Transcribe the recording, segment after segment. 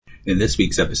In this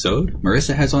week's episode,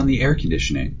 Marissa has on the air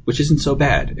conditioning, which isn't so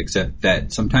bad, except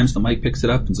that sometimes the mic picks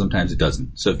it up and sometimes it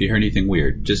doesn't. So if you hear anything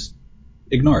weird, just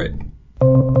ignore it.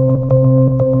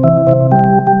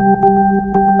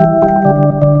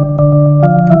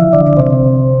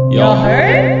 Y'all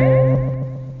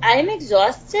heard? I'm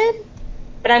exhausted,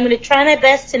 but I'm going to try my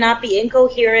best to not be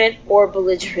incoherent or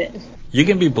belligerent. You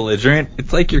can be belligerent.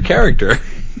 It's like your character.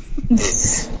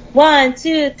 1,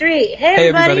 2, 3. Hey,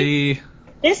 everybody.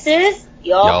 This is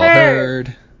Y'all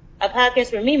Heard, a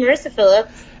podcast where me, Marissa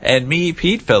Phillips, and me,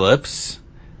 Pete Phillips,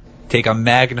 take a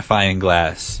magnifying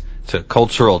glass to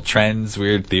cultural trends,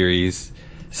 weird theories,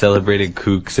 celebrated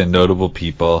kooks, and notable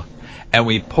people, and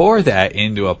we pour that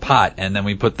into a pot, and then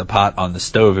we put the pot on the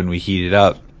stove and we heat it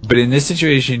up. But in this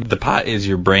situation, the pot is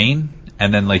your brain,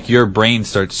 and then your brain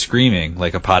starts screaming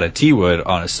like a pot of tea would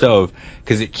on a stove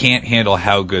because it can't handle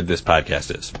how good this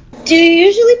podcast is. Do you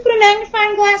usually put a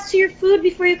magnifying glass to your food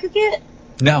before you cook it?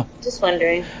 No. Just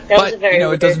wondering. But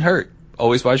it doesn't hurt.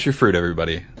 Always wash your fruit,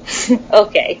 everybody.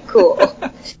 Okay, cool.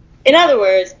 In other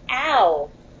words,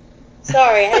 ow.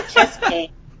 Sorry, I had chest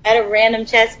pain. I had a random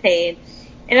chest pain.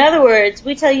 In other words,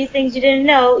 we tell you things you didn't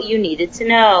know you needed to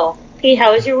know. Pete,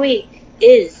 how was your week?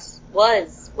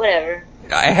 Was, whatever.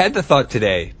 I had the thought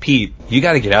today, Pete, you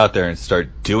got to get out there and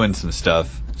start doing some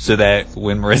stuff so that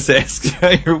when Marissa asks how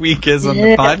your week is on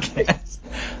the podcast,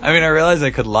 I mean, I realize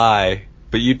I could lie,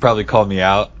 but you'd probably call me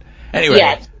out. Anyway,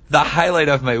 yeah. The highlight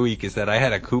of my week is that I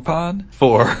had a coupon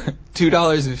for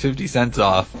 $2.50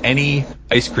 off any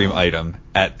ice cream item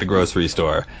at the grocery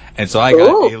store. And so I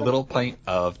got a little pint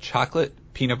of chocolate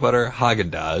peanut butter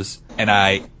Haagen-Dazs, and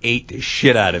I ate the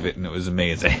shit out of it, and it was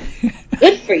amazing.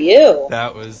 Good for you.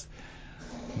 That was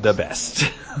the best.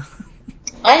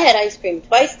 I had ice cream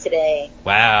twice today.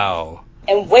 Wow.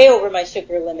 And way over my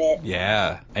sugar limit.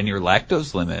 Yeah, and your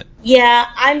lactose limit. Yeah,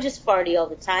 I'm just farty all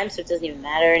the time, so it doesn't even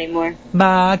matter anymore.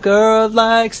 My girl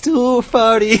likes to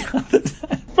farty all the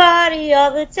time. Farty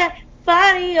all the time,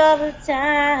 farty all the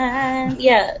time.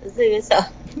 Yeah, it's a good song.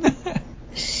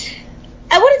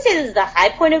 I wouldn't say this is the high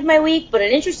point of my week, but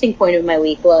an interesting point of my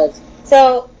week was.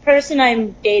 So, person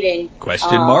I'm dating.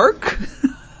 Question mark?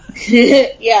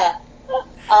 Yeah.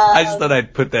 I just thought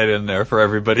I'd put that in there for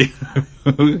everybody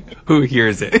who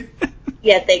hears it.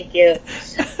 Yeah, thank you.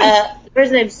 The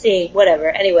person I'm seeing, whatever.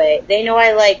 Anyway, they know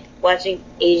I like watching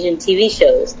Asian TV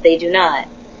shows. They do not.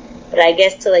 But I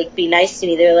guess to, be nice to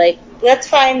me, they're like, let's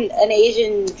find an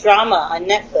Asian drama on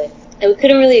Netflix. And we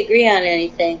couldn't really agree on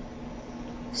anything.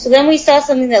 So then we saw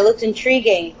something that looked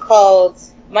intriguing called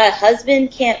My Husband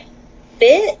Can't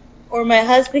Fit, or My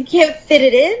Husband Can't Fit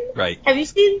It In. Right. Have you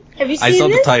seen I saw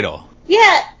this? The title.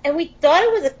 Yeah, and we thought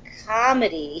it was a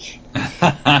comedy.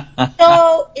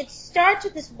 So it starts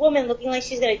with this woman looking like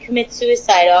she's going to commit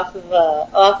suicide off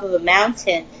of a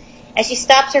mountain. And she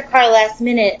stops her car last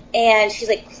minute, and she's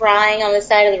crying on the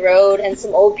side of the road, and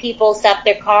some old people stop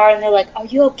their car, and they're like, "Are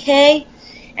you okay?"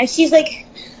 And she's like,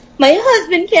 "My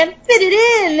husband can't fit it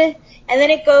in." And then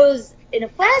it goes in a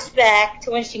flashback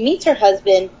to when she meets her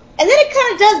husband, and then it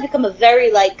kind of does become a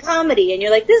very light comedy, and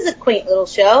you're like, this is a quaint little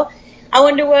show. I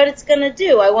wonder what it's going to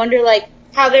do. I wonder,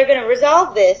 how they're going to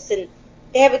resolve this, and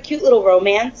they have a cute little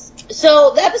romance.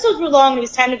 So the episodes were long, and it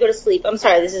was time to go to sleep. I'm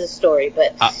sorry, this is a story,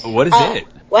 but... what is it?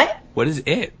 What? What is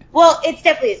it? Well, it's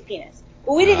definitely his penis.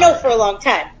 But we didn't know for a long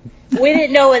time. We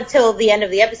didn't know until the end of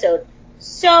the episode.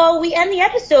 So we end the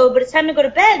episode, but it's time to go to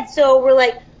bed, so we're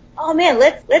like, oh man,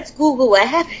 let's Google what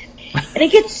happened. And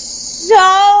it gets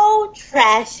so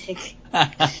tragic.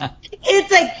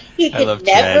 It's like he could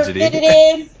never fit it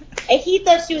in. And he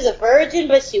thought she was a virgin,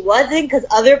 but she wasn't, because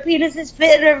other penises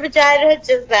fit in her vagina,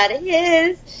 just not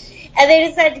his. And they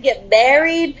decided to get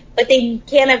married, but they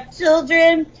can't have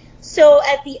children. So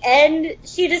at the end,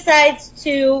 she decides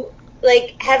to,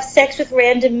 have sex with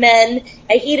random men,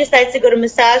 and he decides to go to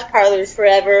massage parlors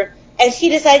forever, and she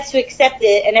decides to accept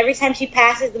it, and every time she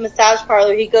passes the massage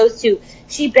parlor he goes to,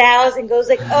 she bows and goes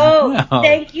no.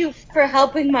 Thank you for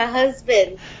helping my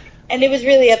husband. And it was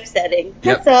really upsetting.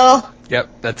 That's all. Yep,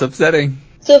 that's upsetting.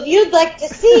 So if you'd like to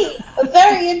see a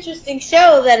very interesting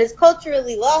show that is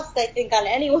culturally lost, I think, on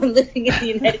anyone living in the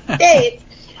United States,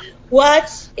 watch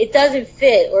It Doesn't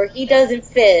Fit, or He Doesn't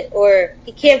Fit, or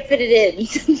He Can't Fit It In.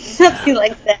 Something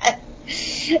like that.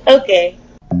 Okay.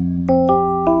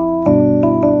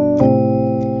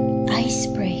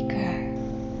 Icebreaker.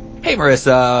 Hey,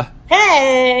 Marissa.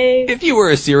 Hey. If you were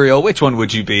a cereal, which one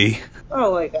would you be?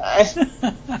 Oh, my gosh.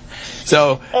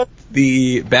 So,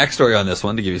 the backstory on this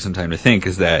one, to give you some time to think,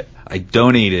 is that I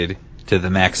donated to the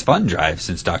Max Fun Drive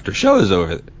since Dr. Show is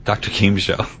over. Dr. King's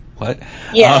show. What?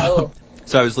 Yeah.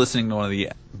 So I was listening to one of the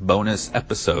bonus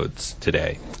episodes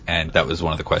today, and that was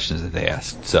one of the questions that they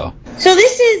asked. So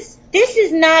this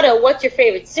is not a what's your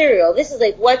favorite cereal. This is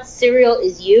like what cereal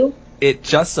is you? it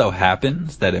just so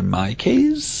happens that in my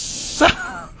case,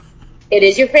 It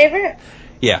is your favorite?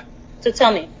 yeah. So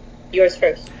tell me, yours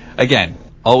first. Again,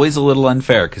 always a little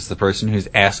unfair because the person who's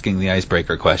asking the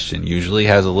icebreaker question usually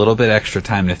has a little bit extra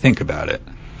time to think about it.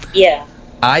 Yeah.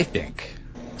 I think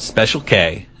Special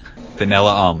K,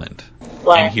 vanilla almond.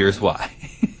 Why? And here's why.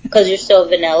 Because you're so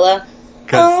vanilla.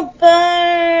 Oh,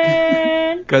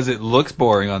 burn. Because it looks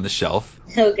boring on the shelf,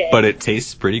 Okay. but it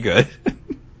tastes pretty good.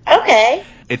 Okay.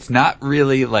 It's not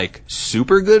really, like,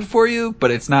 super good for you,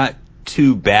 but it's not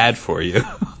too bad for you.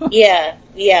 Yeah.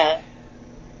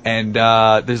 And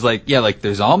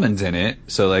there's almonds in it,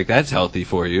 so, like, that's healthy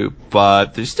for you.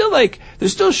 But there's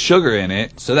still sugar in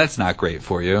it, so that's not great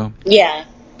for you. Yeah.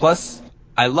 Plus,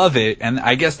 I love it, and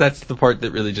I guess that's the part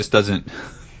that really just doesn't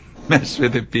mess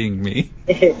with it being me.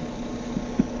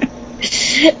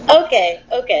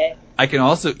 Okay. I can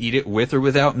also eat it with or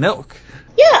without milk.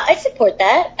 Yeah, I support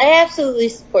that. I absolutely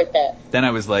support that. Then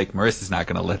I was like, Marissa's not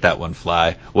going to let that one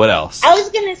fly. What else? I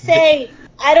was going to say,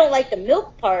 I don't like the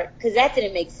milk part, because that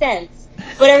didn't make sense.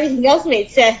 But everything else made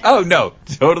sense. Oh, no,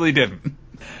 totally didn't.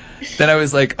 Then I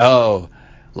was like,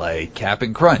 like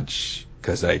Cap'n Crunch,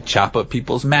 because I chop up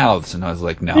people's mouths. And I was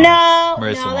like, no,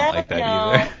 Marissa won't like that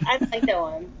either. I don't like that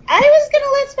one. I was going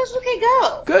to let Special K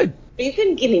go. Good. But you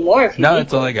couldn't give me more if you No, need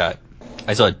that's all to. I got.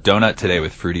 I saw a donut today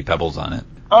with Fruity Pebbles on it.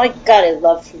 Oh my god, I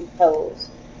love Fruity Pebbles.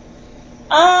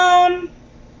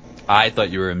 I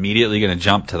thought you were immediately going to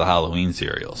jump to the Halloween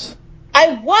cereals.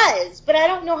 I was, but I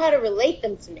don't know how to relate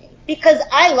them to me. Because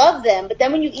I love them, but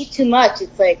then when you eat too much,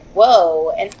 it's like,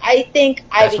 whoa. And I think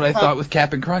That's what I thought with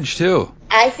Cap'n Crunch, too.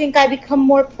 I think I become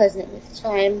more pleasant with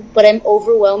time, but I'm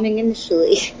overwhelming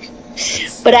initially.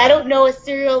 But I don't know a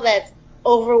cereal that's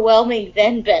overwhelming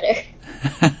then better.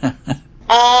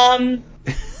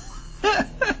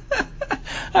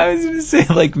 I was going to say,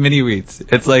 like, mini wheats.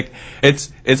 It's like,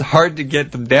 it's hard to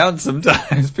get them down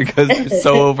sometimes because they're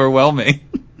so overwhelming.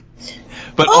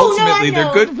 But ultimately,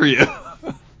 they're good for you.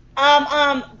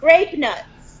 Grape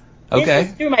nuts. Okay. This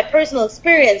is through my personal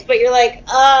experience, but you're like,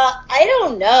 I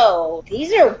don't know.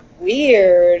 These are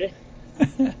weird.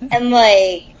 And,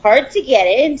 like, hard to get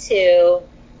into.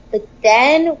 But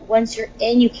then, once you're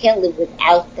in, you can't live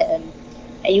without them.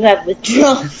 And you have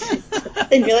withdrawals.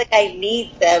 And you're like, I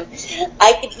need them.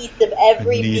 I can eat them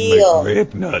every meal. My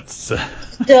grape nuts.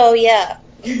 So, yeah.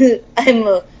 I'm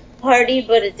a party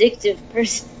but addictive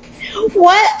person.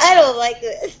 What? I don't like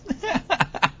this.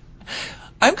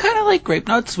 I'm kind of like grape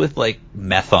nuts with, like,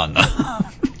 meth on them.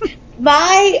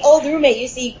 My old roommate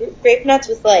used to eat grape nuts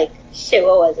with, like, shit,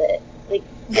 what was it? Like,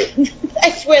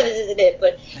 I swear this isn't it,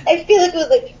 but I feel like it was,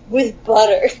 like, with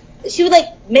butter. She would,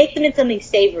 like, make them into something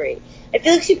savory. I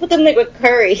feel like she put them, like, with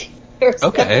curry. Or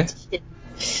Okay.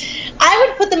 I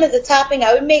would put them as a topping.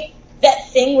 I would make that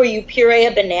thing where you puree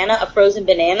a frozen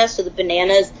banana, so the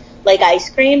banana's like ice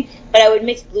cream, but I would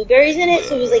mix blueberries in it,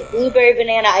 so it was like blueberry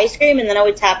banana ice cream, and then I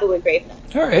would top it with grape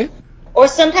nuts. All right. Or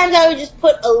sometimes I would just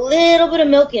put a little bit of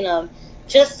milk in them,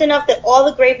 just enough that all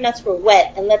the grape nuts were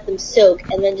wet, and let them soak,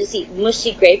 and then just eat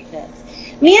mushy grape nuts.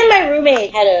 Me and my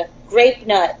roommate had a grape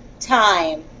nut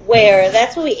time where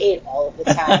that's what we ate all of the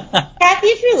time. Kathy,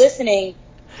 if you're listening,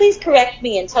 please correct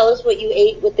me and tell us what you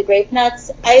ate with the grape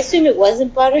nuts. I assume it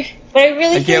wasn't butter, but I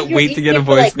really I can't wait to get a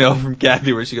voicemail from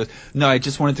Kathy where she goes, no, I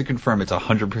just wanted to confirm it's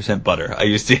 100% butter. I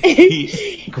used to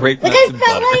eat grape nuts and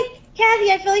butter.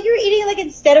 Kathy, I felt like you were eating, like,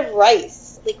 instead of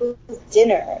rice, like, with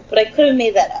dinner, but I could have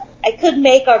made that up. I could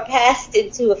make our past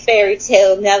into a fairy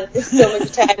tale now that there's so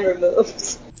much time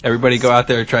removed. Everybody go out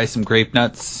there, try some grape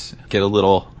nuts, get a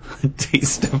little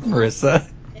taste of Marissa.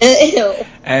 Ew.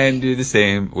 And do the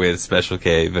same with Special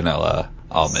K vanilla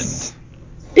almond.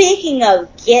 Speaking of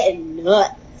getting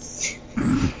nuts,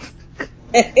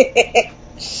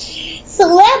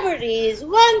 celebrities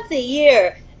once a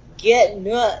year get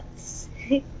nuts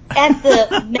at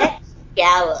the Met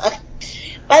Gala.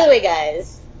 By the way,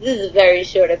 guys, this is a very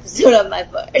short episode on my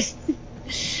part.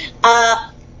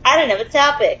 I don't have a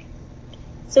topic.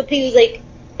 So Pete was like,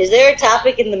 is there a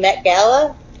topic in the Met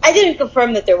Gala? I didn't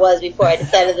confirm that there was before I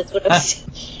decided that's what I was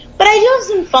saying. But I do have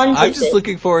some fun tidbits. I'm just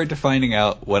looking forward to finding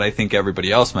out what I think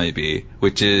everybody else might be,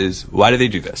 which is, why do they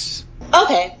do this?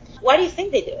 Okay. Why do you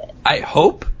think they do it? I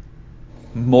hope,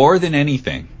 more than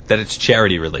anything, that it's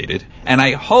charity related. And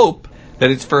I hope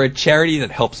that it's for a charity that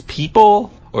helps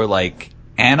people, or, like,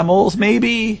 animals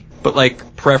maybe, but,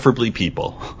 like, preferably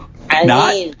people.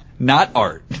 Not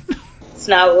art. It's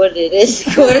not what it is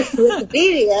according to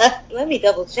Wikipedia. Let me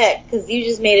double check, because you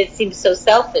just made it seem so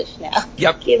selfish now.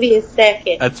 Yep. Give me a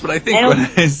second. That's what I think when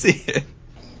I see it.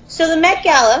 So the Met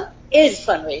Gala is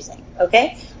fundraising,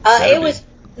 okay?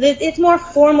 Its more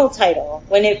formal title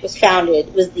when it was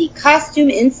founded was the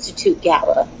Costume Institute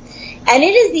Gala. And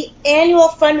it is the annual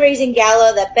fundraising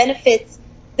gala that benefits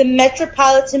the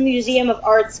Metropolitan Museum of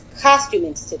Art's Costume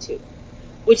Institute,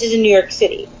 which is in New York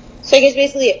City. So I guess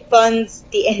basically it funds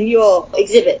the annual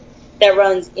exhibit that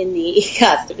runs in the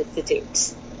Costume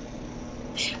Institute.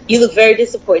 You look very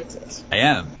disappointed. I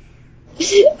am.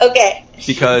 Okay.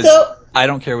 Because I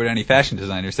don't care what any fashion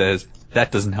designer says.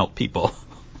 That doesn't help people.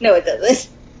 No, it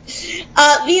doesn't.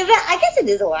 The event, I guess it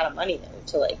is a lot of money,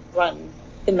 though, to, like, run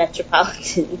the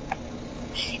Metropolitan.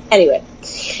 Anyway,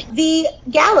 the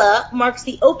gala marks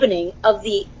the opening of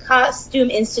the Costume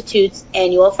Institute's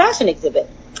annual fashion exhibit.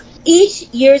 Each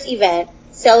year's event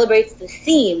celebrates the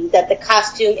theme that the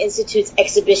Costume Institute's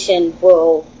exhibition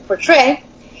will portray,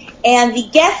 and the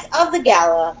guests of the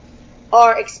gala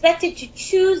are expected to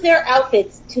choose their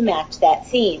outfits to match that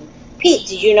theme. Pete,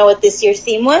 did you know what this year's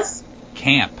theme was?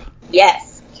 Camp.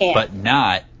 Yes, camp. But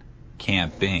not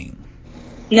camping.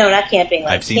 No, not camping.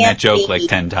 I've seen that joke like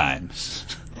 10 times.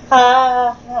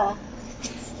 So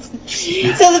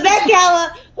the Met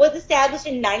Gala was established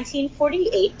in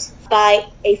 1948 by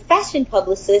a fashion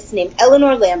publicist named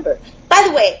Eleanor Lambert. By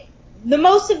the way, the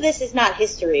most of this is not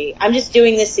history. I'm just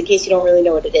doing this in case you don't really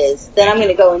know what it is. Then I'm going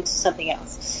to go into something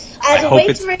else. I hope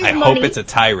it's a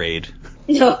tirade.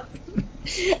 No.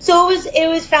 So it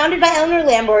was founded by Eleanor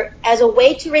Lambert as a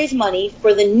way to raise money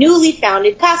for the newly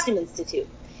founded Costume Institute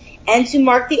and to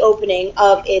mark the opening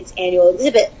of its annual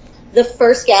exhibit. The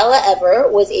first gala ever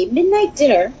was a midnight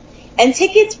dinner, and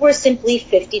tickets were simply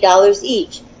 $50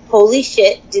 each. Holy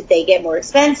shit, did they get more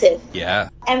expensive. Yeah.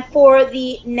 And for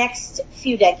the first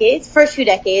few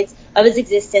decades of its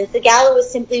existence, the gala was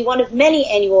simply one of many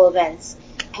annual events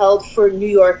held for New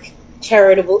York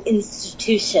charitable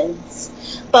institutions.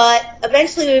 But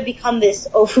eventually it would become this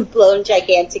overblown,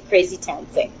 gigantic, crazy town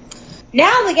thing.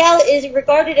 Now the gala is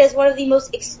regarded as one of the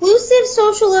most exclusive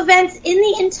social events in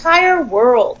the entire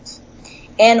world.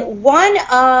 And one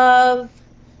of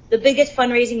the biggest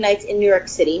fundraising nights in New York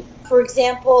City. For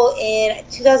example, in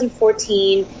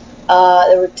 2014,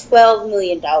 there were $12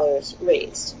 million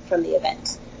raised from the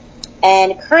event.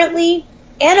 And currently,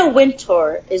 Anna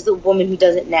Wintour is the woman who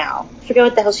does it now. I forget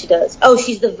what the hell she does. Oh,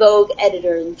 she's the Vogue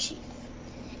editor-in-chief.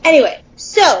 Anyway,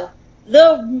 so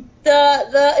the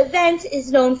event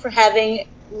is known for having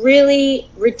really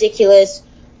ridiculous,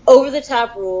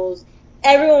 over-the-top rules.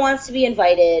 Everyone wants to be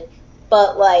invited,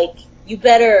 but, like, you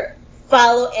better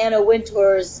follow Anna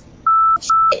Wintour's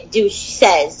do what she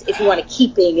says if you want to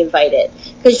keep being invited.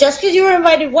 Because just because you were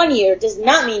invited one year does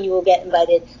not mean you will get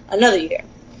invited another year.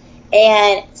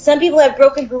 And some people have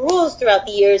broken her rules throughout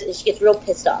the years, and she gets real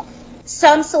pissed off.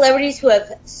 Some celebrities who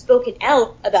have spoken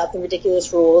out about the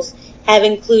ridiculous rules have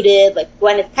included, like,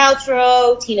 Gwyneth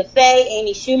Paltrow, Tina Fey,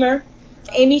 Amy Schumer.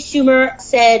 Amy Schumer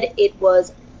said it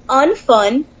was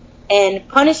unfun and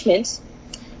punishment.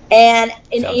 And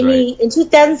in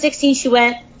 2016, she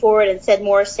went forward and said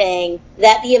more, saying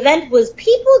that the event was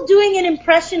people doing an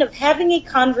impression of having a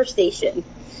conversation.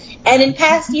 And in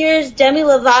past years, Demi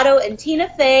Lovato and Tina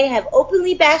Fey have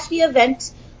openly bashed the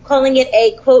event, calling it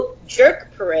a, quote,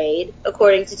 jerk parade,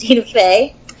 according to Tina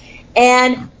Fey,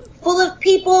 and full of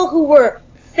people who were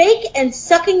fake and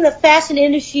sucking the fashion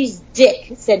industry's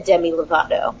dick, said Demi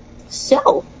Lovato.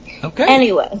 So,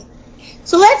 Anyway,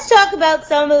 so let's talk about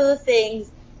some of the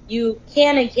things you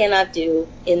can and cannot do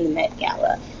in the Met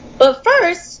Gala. But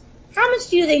first, how much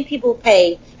do you think people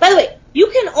pay? By the way, you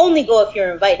can only go if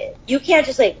you're invited. You can't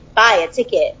just, like, buy a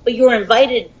ticket. But you're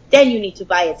invited, then you need to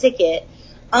buy a ticket.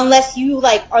 Unless you,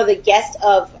 like, are the guest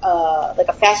of, like,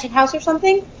 a fashion house or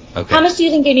something. Okay. How much do you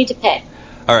think you need to pay?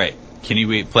 All right. Can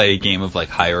you play a game of, like,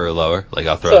 higher or lower? Like,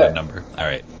 I'll throw out a number. All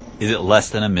right. Is it less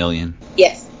than $1 million?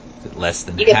 Yes. Is it less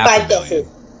than $500,000? You get 5 guesses.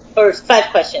 Or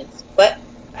 5 questions. What?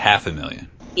 $500,000.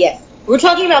 Yes. We're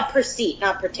talking about per seat,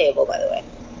 not per table, by the way.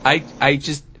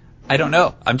 I don't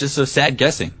know. I'm just so sad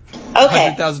guessing.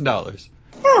 Okay. $100,000.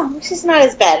 Oh, which is not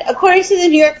as bad. According to the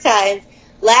New York Times,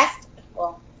 it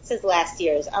says last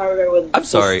year's. I don't remember when. I'm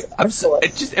sorry.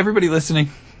 Just everybody listening.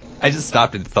 I just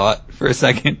stopped and thought for a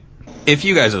second. If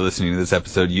you guys are listening to this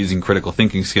episode using critical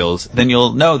thinking skills, then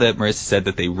you'll know that Marissa said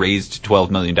that they raised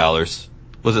 $12 million.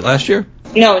 Was it last year?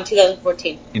 No, in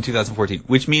 2014. In 2014,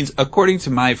 which means, according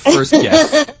to my first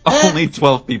guess, only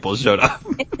 12 people showed up.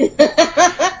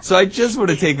 So I just want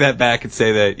to take that back and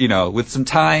say that, with some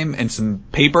time and some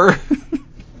paper,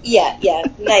 Yeah.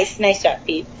 Nice job,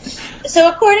 Pete. So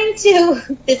according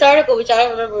to this article, which I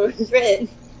don't remember where it was written,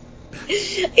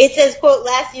 it says, quote,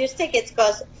 last year's tickets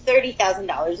cost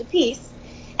 $30,000 a piece,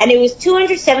 and it was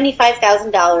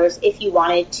 $275,000 if you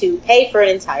wanted to pay for an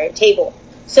entire table.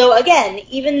 So again,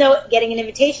 even though getting an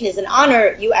invitation is an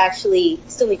honor, you actually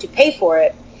still need to pay for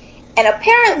it. And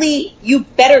apparently, you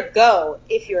better go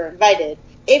if you're invited.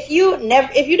 If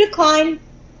you decline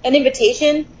an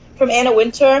invitation from Anna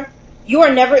Wintour, you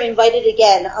are never invited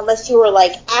again unless you were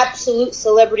like absolute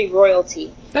celebrity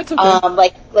royalty. That's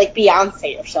okay. Like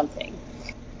Beyonce or something.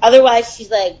 Otherwise,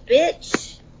 she's like,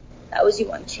 bitch, that was your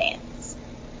one chance.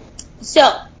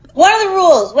 So, what are the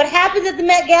rules? What happens at the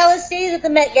Met Gala stays at the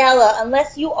Met Gala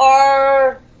unless you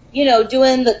are,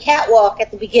 doing the catwalk at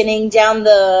the beginning down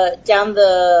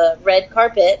the red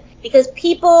carpet, because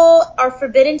people are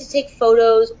forbidden to take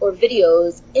photos or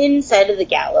videos inside of the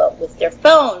gala with their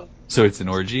phone. So it's an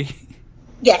orgy?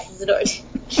 Yes, it's an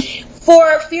orgy.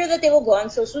 For fear that they will go on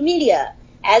social media.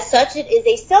 As such, it is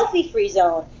a selfie-free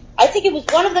zone. I think it was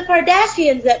one of the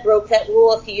Kardashians that broke that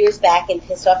rule a few years back and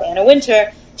pissed off Anna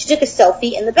Wintour. She took a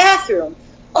selfie in the bathroom.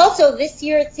 Also, this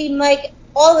year it seemed like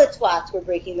all the twats were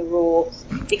breaking the rules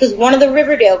because one of the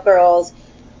Riverdale girls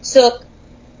took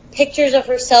pictures of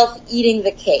herself eating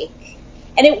the cake.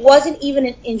 And it wasn't even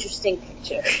an interesting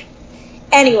picture.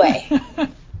 Anyway,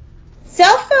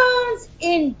 cell phones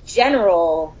in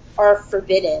general are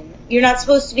forbidden. You're not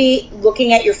supposed to be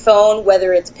looking at your phone,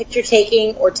 whether it's picture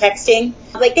taking or texting.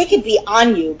 Like, they could be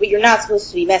on you, but you're not supposed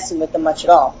to be messing with them much at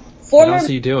all. What else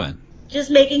are you doing? Just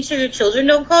making sure your children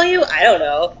don't call you? I don't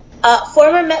know.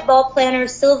 Former Met Ball planner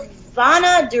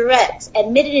Sylvana Durrett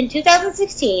admitted in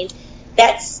 2016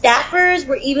 that staffers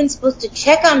were even supposed to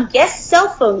check on guest cell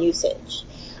phone usage.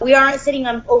 We aren't sitting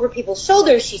over people's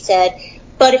shoulders, she said,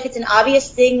 but if it's an obvious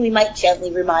thing, we might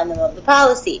gently remind them of the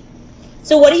policy.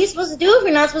 So what are you supposed to do if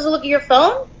you're not supposed to look at your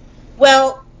phone?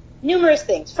 Well, numerous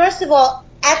things. First of all,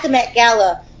 at the Met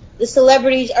Gala, the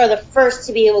celebrities are the first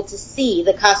to be able to see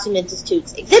the Costume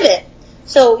Institute's exhibit.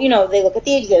 So, they look at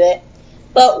the exhibit.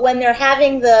 But when they're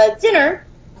having the dinner,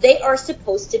 they are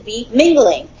supposed to be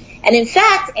mingling. And in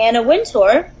fact, Anna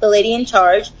Wintour, the lady in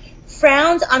charge,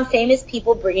 frowns on famous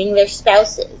people bringing their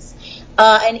spouses.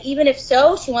 And even if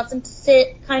so, she wants them to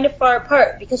sit kind of far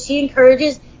apart because she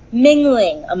encourages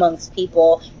mingling amongst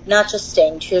people, not just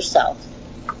staying to yourself.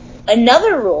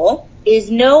 Another rule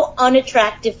is no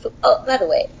unattractive food. Oh, by the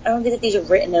way, I don't think that these are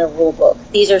written in a rule book.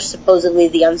 These are supposedly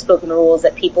the unspoken rules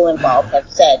that people involved have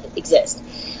said exist.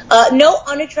 No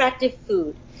unattractive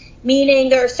food, meaning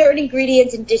there are certain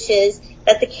ingredients in dishes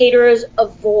that the caterers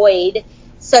avoid,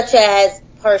 such as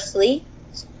parsley.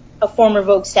 A former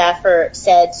Vogue staffer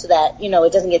said so that,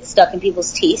 it doesn't get stuck in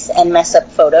people's teeth and mess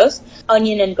up photos.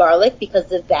 Onion and garlic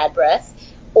because of bad breath.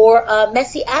 Or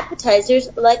messy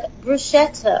appetizers like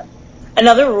bruschetta.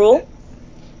 Another rule,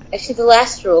 actually the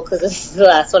last rule, because this is the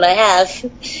last one I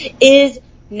have, is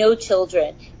no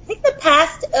children. I think in the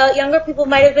past, younger people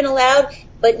might have been allowed,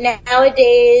 but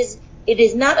nowadays it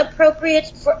is not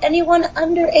appropriate for anyone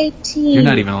under 18. You're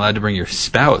not even allowed to bring your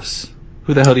spouse.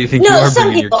 Who the hell do you think you are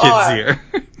bringing your kids here?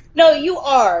 No, you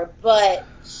are, but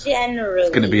generally...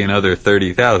 It's going to be another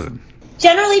 30,000.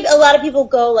 Generally, a lot of people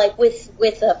go,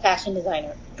 with a fashion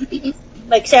designer.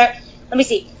 Like Sarah... Let me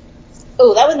see.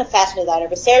 Oh, that wasn't a fashion designer,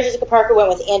 but Sarah Jessica Parker went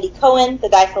with Andy Cohen, the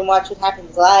guy from Watch What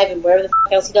Happens Live and wherever the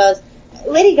f*** else he does.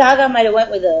 Lady Gaga might have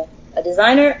went with a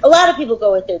designer. A lot of people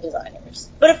go with their designers.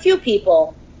 But a few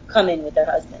people come in with their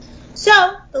husband. So,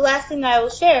 the last thing I will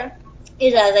share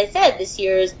is, as I said, this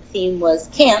year's theme was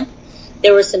camp.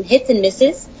 There were some hits and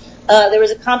misses. There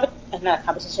was a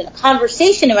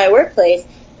conversation in my workplace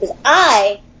because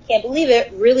I, can't believe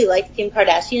it, really liked Kim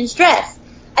Kardashian's dress.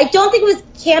 I don't think it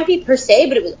was campy per se,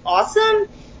 but it was awesome.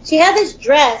 She had this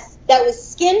dress that was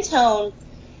skin tone,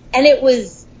 and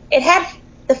it had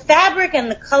the fabric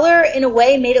and the color in a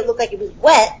way made it look like it was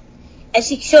wet, and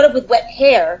she showed up with wet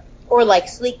hair, or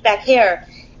sleek back hair,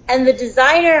 and the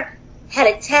designer had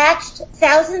attached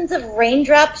thousands of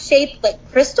raindrops shaped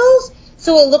like crystals,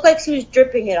 so it looked like she was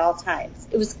dripping at all times.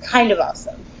 It was kind of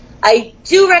awesome. I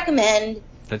do recommend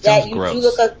that you do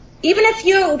look up, even if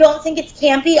you don't think it's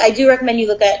campy, I do recommend you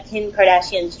look at Kim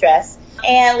Kardashian's dress.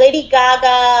 And Lady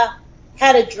Gaga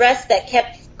had a dress that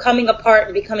kept coming apart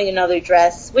and becoming another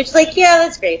dress, which, yeah,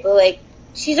 that's great, but,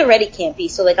 she's already campy,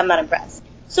 so, I'm not impressed.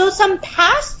 So some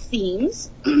past themes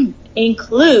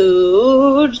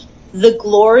include the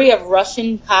glory of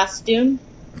Russian costume,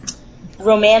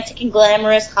 romantic and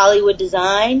glamorous Hollywood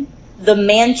design, the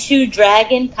Manchu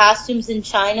dragon costumes in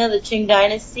China, the Qing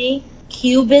Dynasty,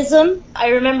 Cubism. I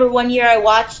remember one year I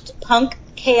watched Punk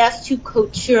Chaos to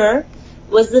Couture,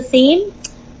 was the theme.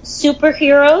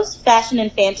 Superheroes, fashion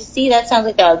and fantasy. That sounds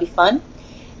like that would be fun.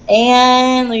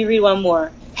 And let me read one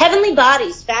more. Heavenly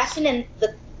bodies, fashion and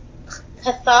the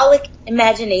Catholic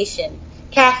imagination.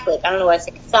 Catholic. I don't know why I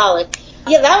said Catholic.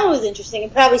 Yeah, that one was interesting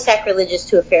and probably sacrilegious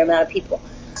to a fair amount of people.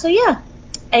 So yeah.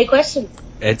 Any questions?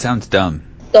 It sounds dumb.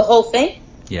 The whole thing?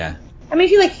 Yeah. I mean,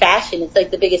 if you like fashion, it's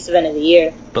like the biggest event of the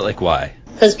year. But like why?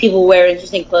 Because people wear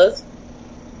interesting clothes.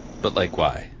 But like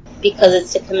why? Because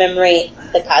it's to commemorate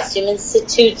the Costume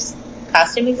Institute's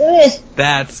costume exhibit.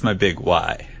 That's my big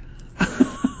why.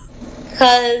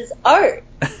 Because art.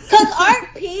 Because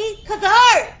art, Pete. Because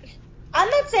art. I'm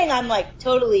not saying I'm like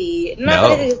totally, not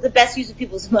that I think it's the best use of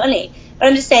people's money, but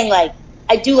I'm just saying like,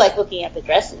 I do like looking at the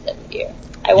dresses every year.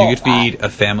 You could feed a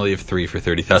family of 3 for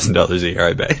 $30,000 a year,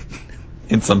 I bet.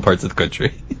 In some parts of the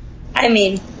country. I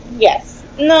mean, yes.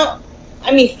 No,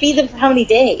 I mean, feed them for how many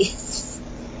days?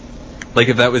 Like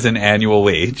if that was an annual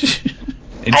wage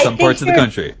in some parts of the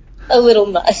country. A little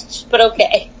much, but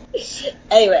okay.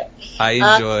 Anyway. I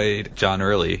enjoyed John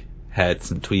Early had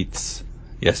some tweets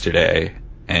yesterday,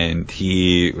 and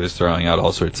he was throwing out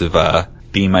all sorts of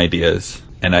theme ideas,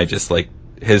 and I just like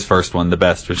his first one the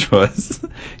best, which was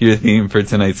your theme for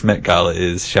tonight's Met Gala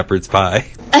is shepherd's pie.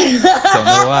 Don't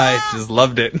know why, just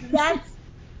loved it. That's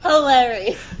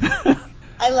hilarious.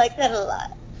 I like that a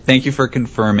lot. Thank you for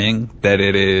confirming that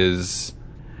it is.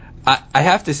 I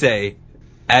have to say,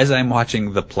 as I'm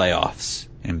watching the playoffs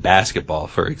in basketball,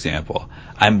 for example,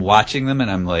 I'm watching them and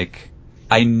I'm like,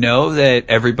 I know that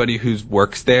everybody who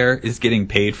works there is getting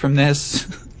paid from this,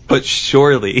 but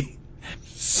surely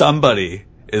somebody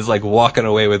is like walking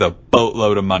away with a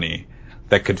boatload of money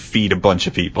that could feed a bunch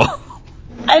of people.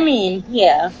 I mean,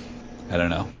 yeah. I don't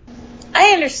know.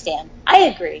 I understand. I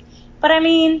agree. But I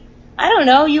mean, I don't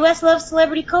know. U.S. loves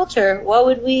celebrity culture. What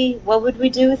would we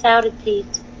do without it,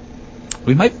 Pete?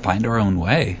 We might find our own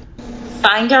way.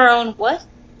 Find our own what?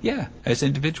 Yeah, as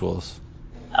individuals.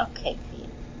 Okay,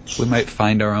 Pete. We might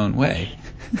find our own way.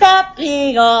 Stop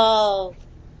being all...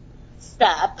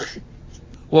 Stop.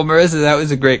 Well, Marissa, that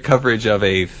was a great coverage of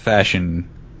a fashion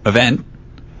event.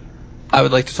 I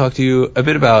would like to talk to you a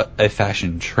bit about a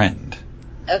fashion trend.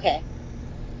 Okay.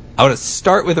 I want to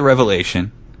start with a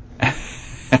revelation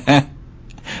that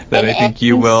I think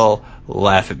you will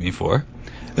laugh at me for.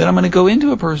 Then I'm going to go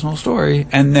into a personal story,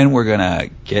 and then we're going to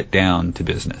get down to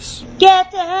business.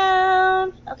 Get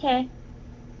down! Okay.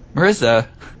 Marissa,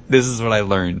 this is what I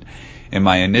learned in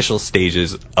my initial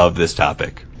stages of this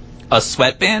topic. A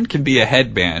sweatband can be a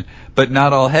headband, but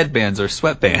not all headbands are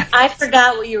sweatbands. I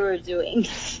forgot what you were doing.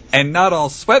 And not all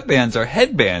sweatbands are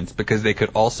headbands, because they could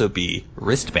also be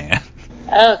wristbands.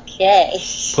 Okay.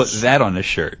 Put that on a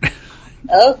shirt.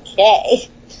 Okay.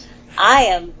 I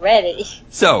am ready.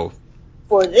 So,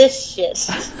 for this shit.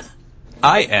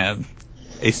 I am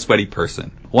a sweaty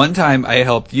person. One time I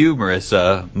helped you,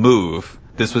 Marissa, move.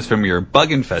 This was from your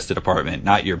bug-infested apartment,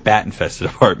 not your bat-infested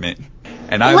apartment.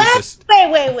 And I was just...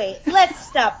 Wait. Let's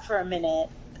stop for a minute.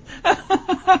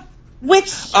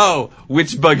 Which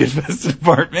bug-infested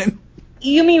apartment?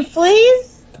 You mean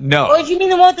fleas? No. Or do you mean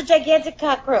the one with the gigantic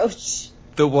cockroach?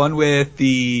 The one with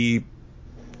the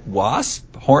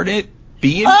wasp, hornet,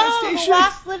 bee infestation? Oh, the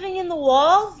wasp living in the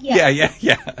walls? Yeah.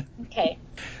 Yeah. Okay.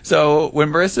 So, when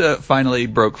Marissa finally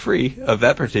broke free of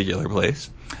that particular place...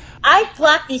 I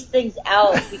block these things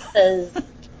out because...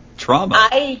 Trauma.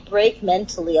 I break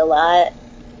mentally a lot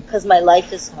because my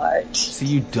life is hard. So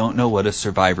you don't know what a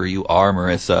survivor you are,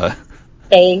 Marissa.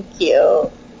 Thank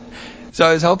you. So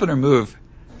I was helping her move,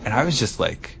 and I was just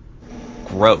like,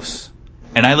 gross.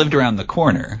 And I lived around the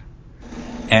corner.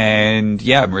 And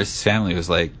yeah, Marissa's family was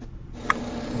like,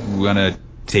 we want to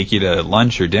take you to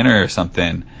lunch or dinner or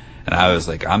something. And I was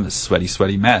like, I'm a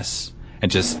sweaty mess.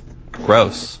 And just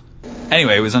gross.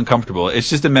 Anyway, it was uncomfortable. It's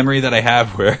just a memory that I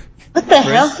have where... What the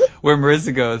hell? Where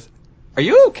Marissa goes, are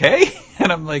you okay? And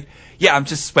I'm like, yeah, I'm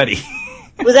just sweaty.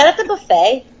 Was that at the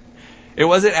buffet? It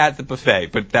wasn't at the buffet,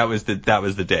 but that was the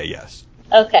day, yes.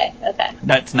 Okay.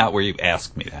 That's not where you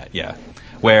asked me that, yeah.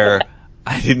 Where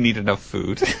I didn't eat enough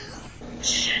food.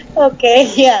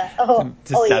 Okay, yeah.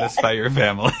 To satisfy your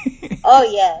family. Oh,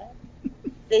 yeah.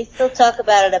 They still talk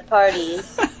about it at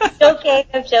parties.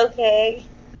 I'm joking.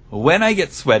 When I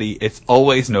get sweaty, it's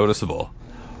always noticeable.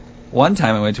 One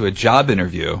time I went to a job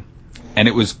interview, and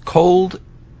it was cold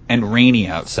and rainy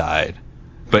outside,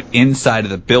 but inside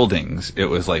of the buildings, it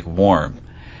was, like, warm.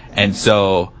 And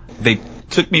so they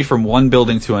took me from one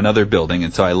building to another building,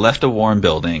 and so I left a warm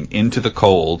building into the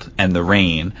cold and the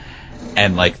rain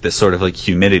and, like, the sort of, like,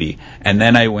 humidity. And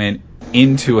then I went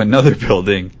into another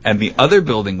building, and the other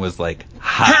building was, like,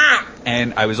 hot.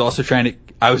 and I was also trying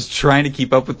to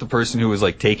keep up with the person who was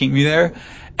like taking me there,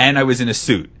 and I was in a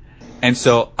suit. And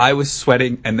so I was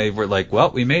sweating, and they were like,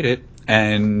 well, we made it.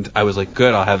 And I was like,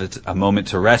 good, I'll have a moment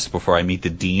to rest before I meet the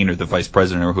dean or the vice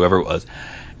president or whoever it was.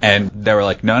 And they were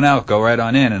like, no, go right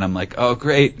on in. And I'm like, oh,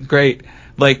 great.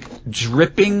 Like,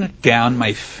 dripping down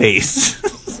my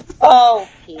face. Oh,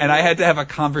 Pete. And I had to have a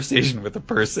conversation with the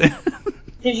person.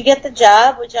 Did you get the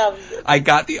job? What job was it? I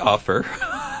got the offer.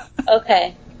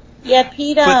 Okay. Yeah,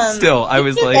 Pete, But still, I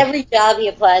was like... every job he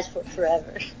applies for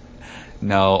forever.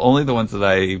 No, only the ones that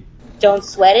I... Don't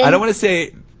sweat it? I don't want to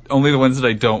say only the ones that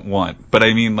I don't want, but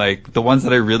I mean, like, the ones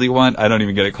that I really want, I don't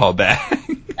even get a call back.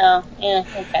 Oh, yeah,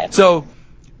 okay. So,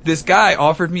 this guy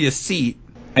offered me a seat,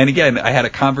 and again, I had a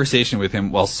conversation with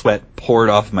him while sweat poured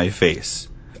off my face.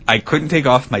 I couldn't take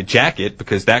off my jacket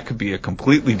because that could be a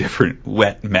completely different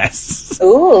wet mess.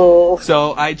 Ooh.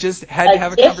 So I just had to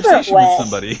have a conversation with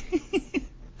somebody.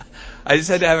 I just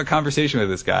had to have a conversation with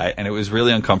this guy, and it was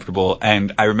really uncomfortable.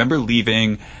 And I remember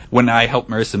leaving. When I helped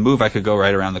Marissa move, I could go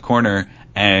right around the corner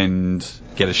and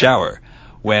get a shower.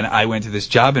 When I went to this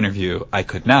job interview, I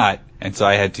could not, and so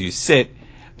I had to sit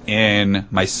in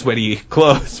my sweaty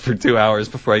clothes for 2 hours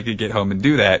before I could get home and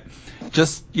do that.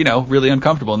 Just, really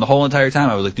uncomfortable. And the whole entire time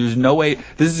I was like, there's no way,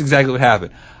 this is exactly what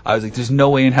happened. I was like, there's no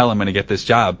way in hell I'm going to get this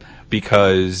job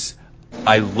because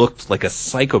I looked like a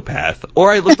psychopath.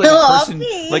 Or I looked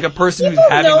like a person who's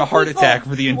having a heart attack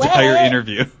for the entire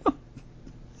interview.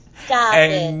 Stop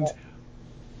and it.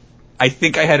 I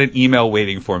think I had an email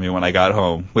waiting for me when I got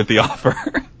home with the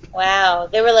offer. Wow.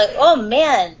 They were like, oh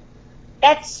man,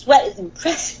 that sweat is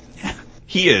impressive.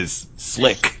 He is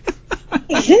slick.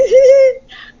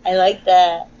 I like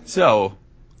that. So,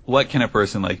 what can a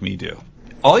person like me do?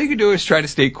 All you can do is try to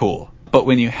stay cool. But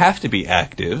when you have to be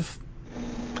active,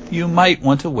 you might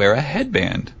want to wear a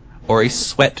headband or a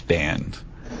sweatband.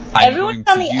 Everyone's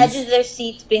on the edge of their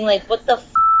seats being like, what the f***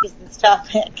 is this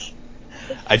topic?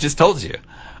 I just told you.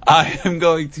 I am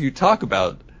going to talk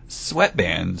about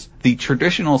sweatbands, the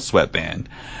traditional sweatband.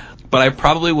 But I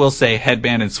probably will say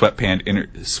headband and sweatband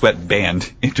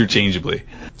interchangeably.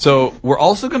 So we're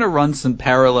also going to run some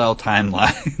parallel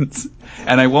timelines,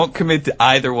 and I won't commit to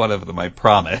either one of them, I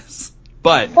promise.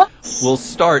 But we'll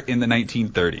start in the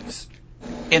 1930s.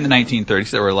 In the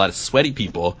 1930s, there were a lot of sweaty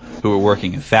people who were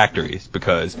working in factories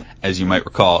because, as you might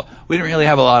recall, we didn't really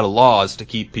have a lot of laws to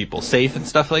keep people safe and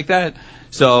stuff like that.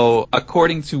 So,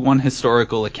 according to one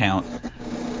historical account,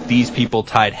 these people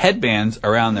tied headbands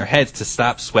around their heads to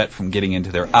stop sweat from getting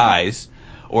into their eyes,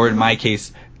 or in my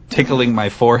case, tickling my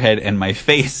forehead and my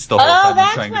face the whole time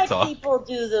I'm trying to talk. Oh, that's why people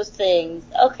do those things.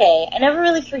 Okay, I never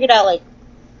really figured out,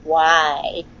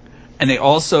 why. And they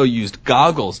also used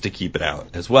goggles to keep it out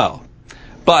as well.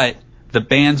 But the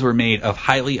bands were made of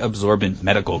highly absorbent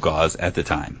medical gauze at the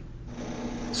time.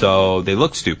 So they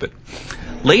looked stupid.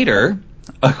 Later,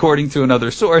 according to another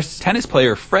source, tennis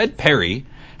player Fred Perry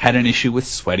had an issue with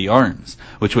sweaty arms,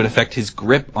 which would affect his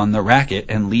grip on the racket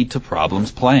and lead to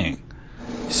problems playing.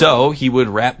 So he would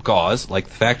wrap gauze, like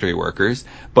the factory workers,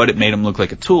 but it made him look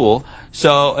like a tool,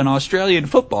 so an Australian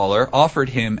footballer offered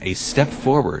him a step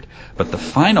forward, but the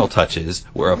final touches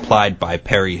were applied by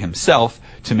Perry himself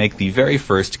to make the very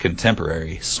first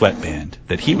contemporary sweatband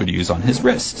that he would use on his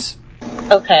wrists.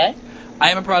 Okay. I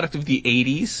am a product of the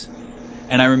 80s,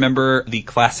 and I remember the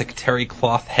classic terry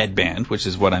cloth headband, which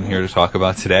is what I'm here to talk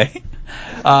about today.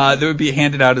 That would be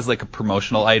handed out as a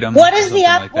promotional item. What is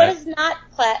what is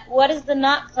the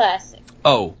not classic?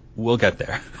 Oh, we'll get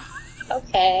there.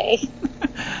 Okay.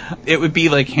 It would be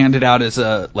handed out as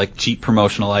a cheap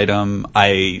promotional item.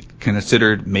 I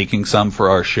considered making some for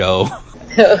our show.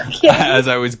 Okay. As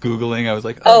I was Googling, I was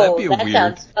like, that'd be a weird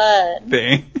sounds fun.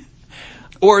 thing.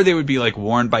 Or they would be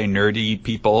worn by nerdy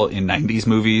people in 90s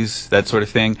movies, that sort of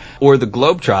thing. Or the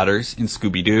Globetrotters in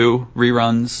Scooby-Doo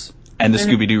reruns. And the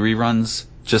Scooby-Doo reruns,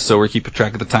 just so we're keeping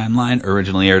track of the timeline,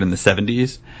 originally aired in the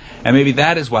 70s. And maybe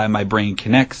that is why my brain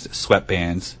connects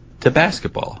sweatbands to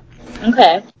basketball.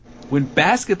 Okay. When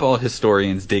basketball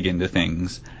historians dig into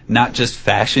things, not just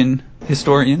fashion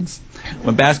historians,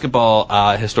 when basketball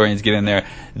historians get in there,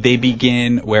 they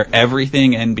begin where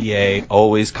everything NBA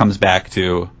always comes back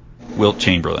to Wilt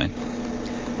Chamberlain.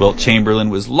 Wilt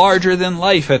Chamberlain was larger than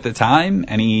life at the time,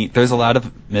 and there's a lot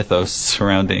of mythos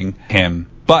surrounding him.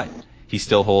 But he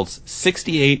still holds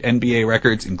 68 NBA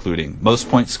records, including most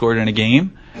points scored in a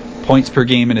game, points per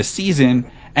game in a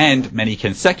season, and many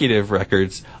consecutive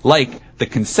records, like the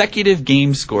consecutive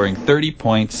game scoring 30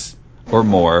 points or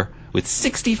more, with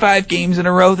 65 games in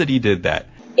a row that he did that.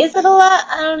 Is it a lot?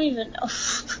 I don't even know.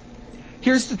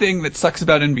 Here's the thing that sucks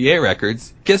about NBA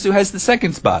records. Guess who has the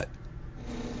second spot?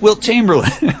 Wilt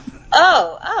Chamberlain.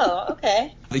 Oh,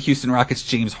 okay. The Houston Rockets'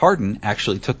 James Harden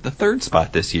actually took the third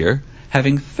spot this year,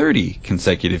 having 30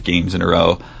 consecutive games in a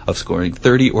row of scoring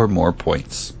 30 or more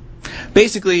points.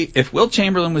 Basically, if Wilt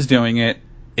Chamberlain was doing it,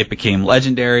 it became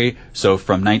legendary. So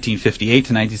from 1958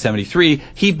 to 1973,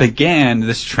 he began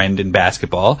this trend in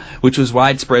basketball, which was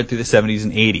widespread through the 70s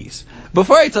and 80s.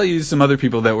 Before I tell you some other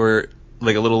people that were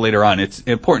like a little later on, it's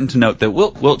important to note that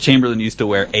Wilt Chamberlain used to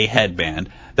wear a headband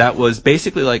that was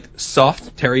basically like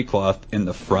soft terry cloth in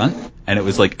the front, and it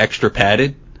was like extra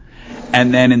padded,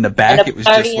 and then in the back it was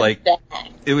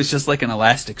just like an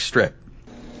elastic strip.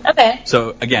 Okay.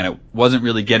 So again, it wasn't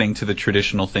really getting to the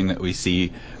traditional thing that we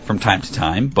see from time to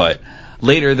time, but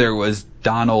later there was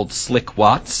Donald Slick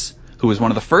Watts, who was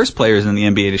one of the first players in the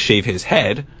NBA to shave his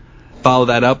head. Follow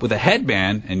that up with a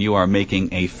headband, and you are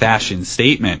making a fashion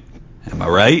statement. Am I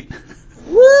right?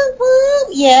 Woo woo,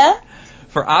 yeah.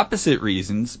 For opposite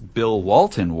reasons, Bill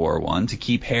Walton wore one to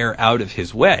keep hair out of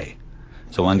his way.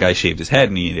 So one guy shaved his head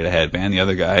and he needed a headband, the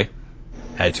other guy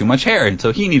had too much hair, and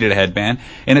so he needed a headband.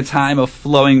 In a time of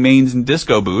flowing manes and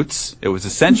disco boots, it was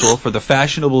essential for the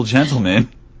fashionable gentleman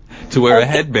to wear a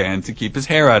headband to keep his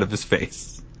hair out of his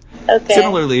face. Okay.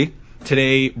 Similarly,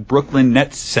 today, Brooklyn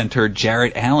Nets center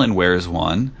Jarrett Allen wears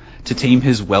one to tame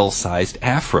his well-sized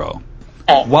afro.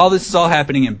 Okay. While this is all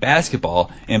happening in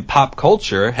basketball, in pop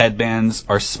culture, headbands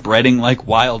are spreading like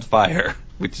wildfire,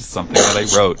 which is something that I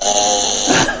wrote.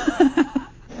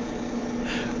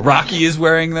 Rocky is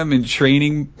wearing them in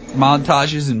training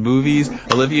montages and movies.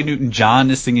 Olivia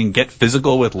Newton-John is singing "Get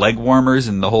Physical" with leg warmers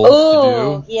and the whole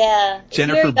to-do. Yeah.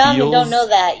 Jennifer if you're young Beals. and don't know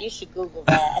that, you should Google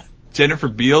that. Jennifer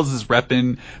Beals is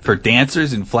repping for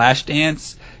dancers in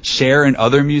Flashdance. Cher and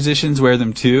other musicians wear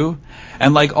them too.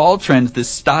 And like all trends, this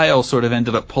style sort of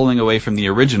ended up pulling away from the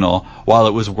original while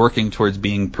it was working towards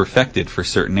being perfected for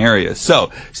certain areas.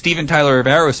 So, Steven Tyler of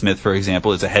Aerosmith, for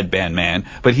example, is a headband man,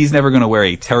 but he's never going to wear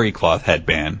a terry cloth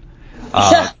headband.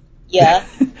 Yeah.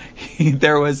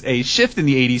 There was a shift in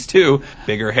the 80s too.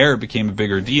 Bigger hair became a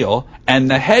bigger deal, and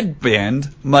the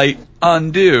headband might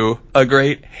undo a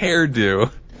great hairdo.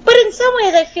 But in some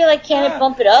ways, I feel like, can it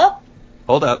bump it up?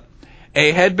 Hold up.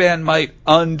 A headband might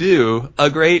undo a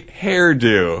great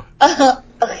hairdo.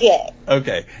 Okay.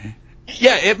 Okay.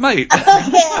 Yeah, it might. Okay.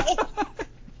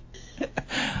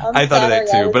 I thought of that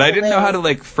too, but I didn't know how to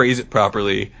like phrase it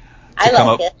properly to come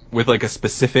up with like a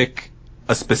specific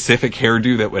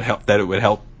hairdo that it would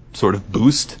help sort of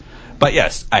boost. But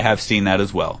yes, I have seen that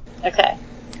as well. Okay.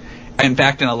 In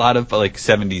fact, in a lot of like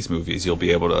 70s movies, you'll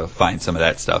be able to find some of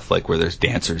that stuff, like where there's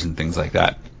dancers and things like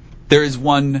that. There is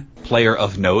one player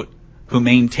of note who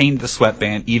maintained the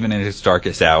sweatband even in its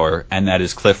darkest hour, and that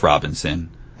is Cliff Robinson,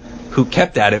 who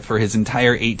kept at it for his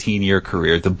entire 18-year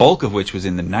career, the bulk of which was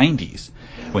in the 90s,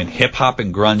 when hip-hop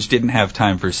and grunge didn't have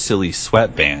time for silly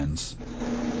sweatbands.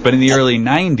 But in the early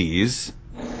 90s,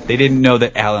 they didn't know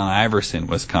that Allen Iverson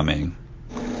was coming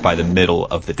by the middle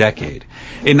of the decade.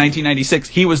 In 1996,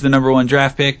 he was the number one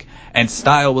draft pick, and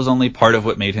style was only part of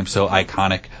what made him so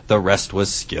iconic. The rest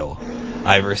was skill.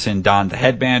 Iverson donned the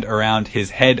headband around his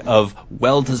head of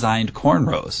well-designed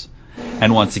cornrows.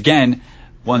 And once again,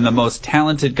 when the most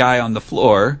talented guy on the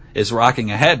floor is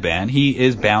rocking a headband, he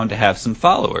is bound to have some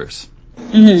followers.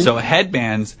 Mm-hmm. So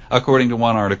headbands, according to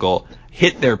one article,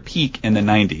 hit their peak in the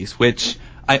 90s, which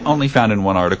I only found in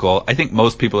one article. I think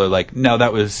most people are like, no,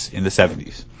 that was in the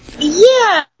 70s.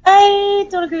 Yeah, I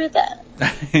don't agree with that.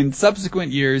 In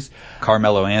subsequent years,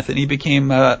 Carmelo Anthony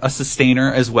became a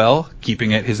sustainer as well,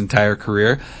 keeping it his entire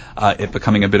career, it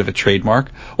becoming a bit of a trademark,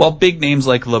 while big names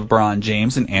like LeBron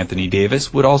James and Anthony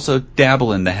Davis would also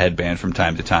dabble in the headband from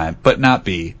time to time, but not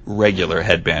be regular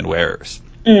headband wearers.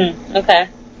 Okay.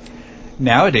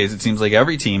 Nowadays, it seems like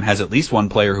every team has at least one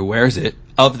player who wears it.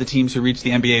 Of the teams who reached the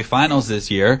NBA Finals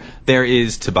this year, there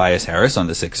is Tobias Harris on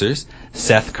the Sixers,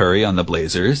 Seth Curry on the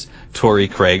Blazers, Torrey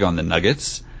Craig on the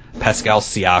Nuggets, Pascal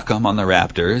Siakam on the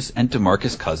Raptors, and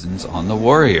DeMarcus Cousins on the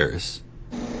Warriors.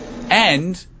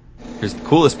 And, here's the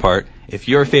coolest part, if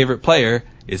your favorite player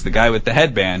is the guy with the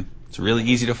headband, it's really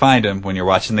easy to find him when you're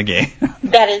watching the game.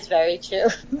 That is very true.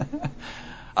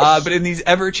 But in these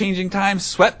ever-changing times,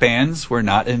 sweatbands were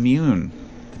not immune.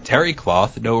 The terry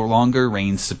cloth no longer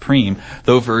reigns supreme,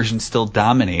 though versions still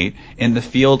dominate in the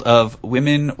field of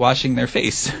women washing their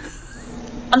face.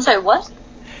 I'm sorry, what?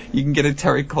 You can get a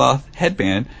terry cloth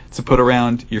headband to put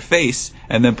around your face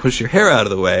and then push your hair out of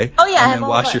the way and then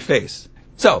wash your face.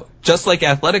 So, just like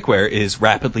athletic wear is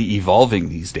rapidly evolving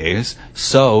these days,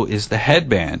 so is the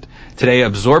headband. Today,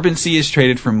 absorbency is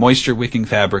traded for moisture-wicking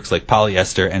fabrics like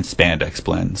polyester and spandex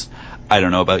blends. I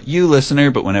don't know about you,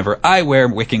 listener, but whenever I wear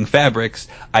wicking fabrics,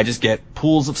 I just get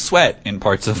pools of sweat in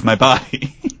parts of my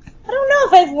body.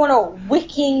 know if I've worn a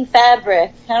wicking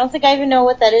fabric. I don't think I even know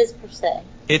what that is per se.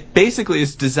 It basically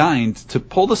is designed to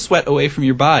pull the sweat away from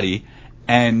your body,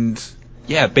 and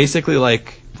yeah, basically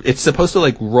like it's supposed to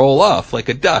like roll off like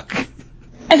a duck.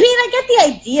 I mean, I get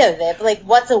the idea of it, but like,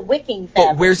 what's a wicking fabric?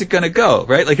 But where's it gonna go,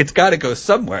 right? Like it's gotta go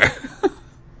somewhere.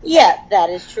 Yeah, that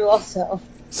is true also.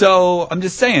 So I'm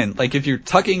just saying, like if you're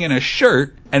tucking in a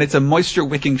shirt and it's a moisture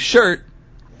wicking shirt,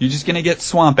 you're just gonna get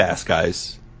swamp ass,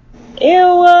 guys.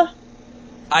 Ew.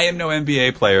 I am no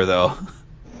NBA player though,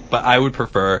 but I would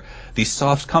prefer the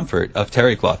soft comfort of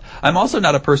terry cloth. I'm also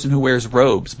not a person who wears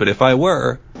robes, but if I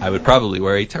were, I would probably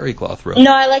wear a terry cloth robe.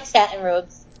 No, I like satin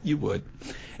robes. You would.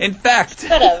 In fact,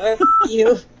 Whatever.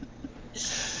 You.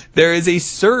 there is a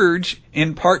surge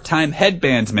in part-time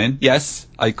headbandsmen. Yes,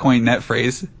 I coined that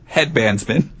phrase,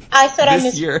 headbandsmen. I thought I This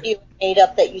missed year. you made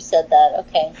up that you said that.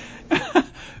 Okay.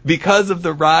 Because of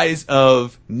the rise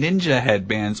of ninja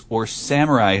headbands or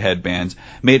samurai headbands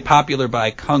made popular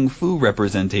by kung fu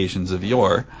representations of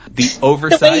yore, the The way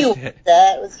oversized... you said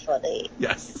that was funny.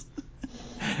 Yes.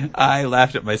 I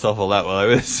laughed at myself a lot while I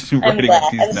was writing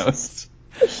up these notes.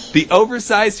 The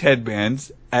oversized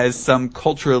headbands, as some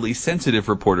culturally sensitive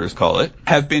reporters call it,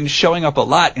 have been showing up a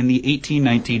lot in the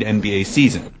 1819 NBA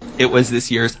season. It was this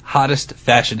year's hottest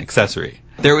fashion accessory.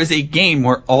 There was a game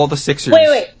where all the Sixers...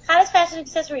 Wait. Hottest fashion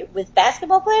accessory with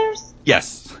basketball players?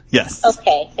 Yes.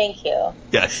 Okay, thank you.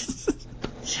 Yes.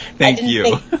 I Thank didn't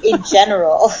you. think in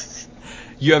general.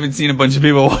 You haven't seen a bunch of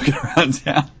people walking around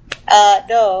town.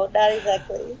 No, not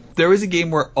exactly. There was a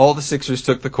game where all the Sixers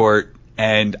took the court,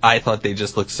 and I thought they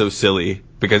just looked so silly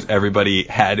because everybody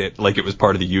had it like it was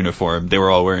part of the uniform. They were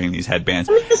all wearing these headbands.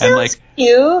 I mean, this And sounds like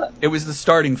cute. it was the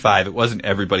starting five. It wasn't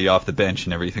everybody off the bench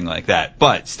and everything like that.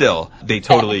 But still, they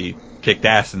totally kicked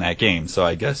ass in that game. So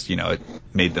I guess, you know,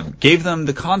 it gave them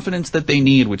the confidence that they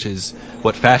need, which is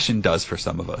what fashion does for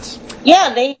some of us.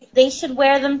 Yeah, they should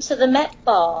wear them to the Met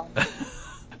Ball.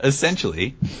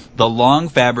 Essentially, the long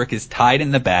fabric is tied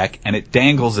in the back and it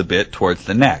dangles a bit towards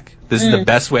the neck. This is the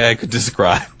best way I could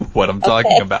describe what I'm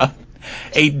talking about.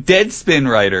 A Deadspin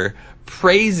writer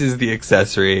praises the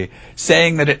accessory,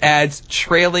 saying that it adds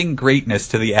trailing greatness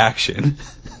to the action.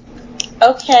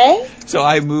 Okay. So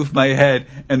I move my head,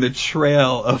 and the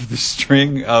trail of the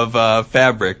string of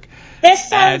fabric This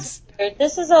sounds weird.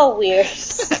 This is all weird.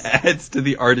 adds to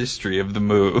the artistry of the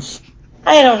move.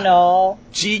 I don't know.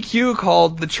 GQ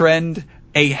called the trend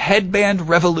a headband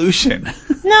revolution.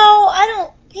 No,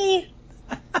 I don't.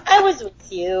 I was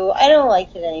with you. I don't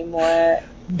like it anymore.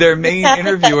 Their main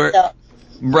interviewer...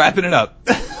 Wrapping it up.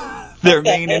 Their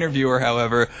main interviewer,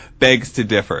 however, begs to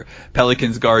differ.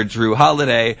 Pelicans guard Drew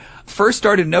Holiday first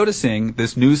started noticing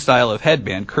this new style of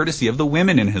headband courtesy of the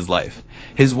women in his life.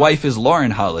 His wife is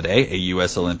Lauren Holiday, a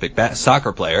U.S. Olympic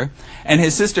soccer player, and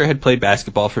his sister had played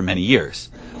basketball for many years.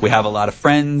 We have a lot of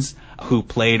friends who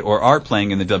played or are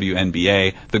playing in the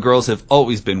WNBA. The girls have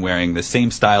always been wearing the same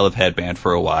style of headband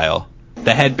for a while.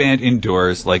 The headband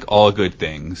endures like all good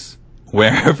things.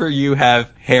 Wherever you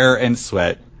have hair and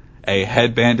sweat, a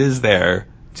headband is there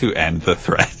to end the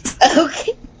threat.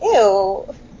 Okay.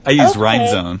 Ew. I used Rhyme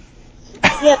Zone.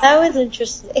 Yeah, that was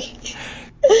interesting.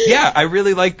 Yeah, I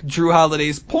really like Drew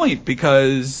Holiday's point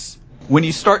because when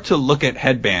you start to look at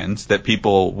headbands that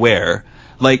people wear,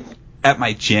 like at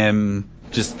my gym,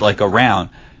 just like around,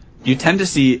 you tend to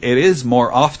see it is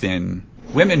more often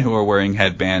women who are wearing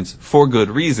headbands for good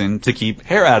reason to keep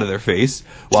hair out of their face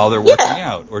while they're working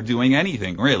out or doing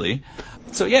anything, really.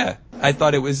 So yeah, I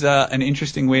thought it was an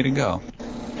interesting way to go.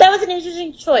 That was an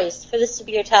interesting choice for this to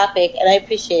be your topic, and I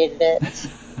appreciated it.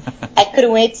 I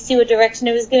couldn't wait to see what direction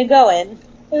it was going to go in.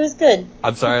 It was good.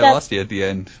 I'm sorry I lost you at the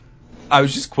end. I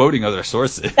was just quoting other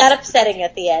sources. Not upsetting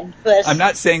at the end, but... I'm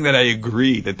not saying that I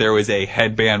agree that there was a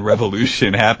headband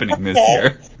revolution happening this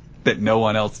year that no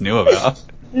one else knew about.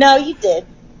 No, you did.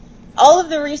 All of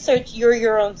the research, you're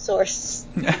your own source.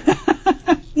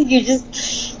 You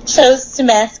just chose to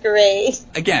masquerade.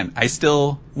 Again,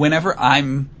 whenever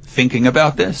I'm thinking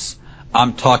about this,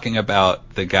 I'm talking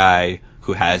about the guy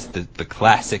who has the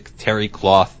classic terry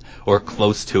cloth or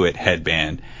close to it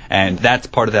headband. And that's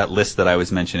part of that list that I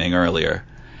was mentioning earlier.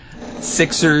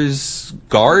 Sixers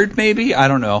guard, maybe? I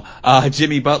don't know.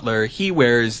 Jimmy Butler, he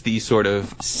wears the sort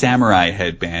of samurai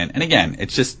headband. And again,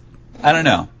 it's just, I don't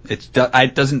know. It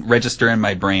doesn't register in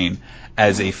my brain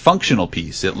as a functional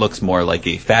piece. It looks more like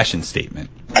a fashion statement.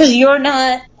 Because you're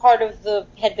not part of the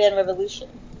headband revolution.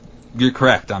 You're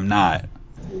correct, I'm not.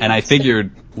 And I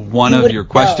figured one of your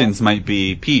questions might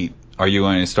be, Pete, are you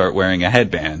going to start wearing a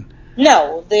headband?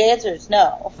 No, the answer is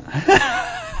no.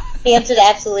 The answer is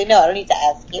absolutely no. I don't need to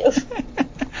ask you.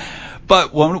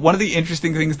 But one of the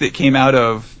interesting things that came out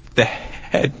of the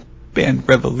headband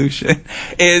revolution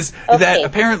is that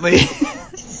apparently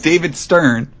David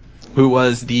Stern, who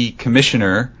was the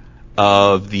commissioner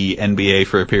of the NBA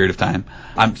for a period of time,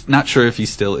 I'm not sure if he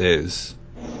still is.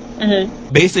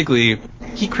 Mm-hmm. Basically,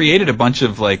 he created a bunch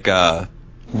of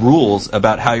rules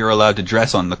about how you're allowed to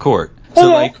dress on the court.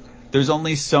 So there's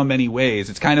only so many ways.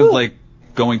 It's kind of like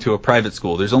going to a private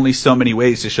school. There's only so many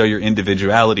ways to show your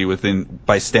individuality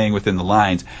by staying within the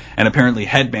lines. And apparently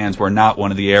headbands were not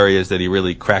one of the areas that he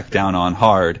really cracked down on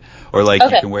hard. Or you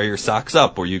can wear your socks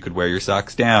up, or you could wear your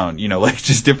socks down,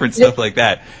 just different stuff like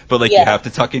that. But you have to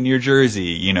tuck in your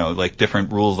jersey,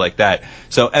 different rules like that.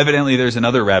 So evidently there's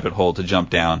another rabbit hole to jump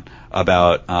down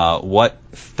about what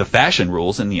the fashion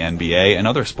rules in the NBA and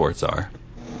other sports are.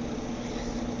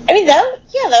 I mean, that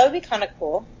would be kind of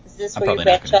cool. Is this where you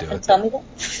branch off and tell me that?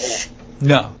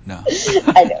 No.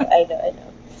 I know.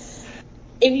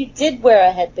 If you did wear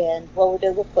a headband, what would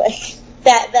it look like?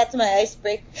 That's my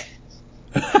icebreaker.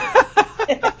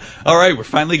 All right, we're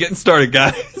finally getting started,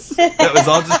 guys. That was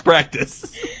all just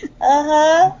practice.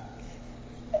 Yeah.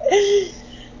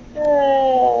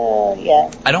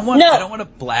 I don't want a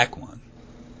black one.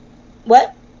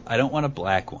 What? I don't want a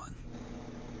black one.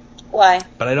 Why?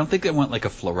 But I don't think they want a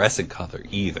fluorescent color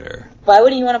either. Why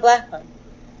wouldn't you want a black one?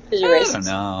 Because you're racist. I don't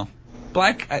know.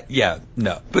 Black,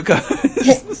 no.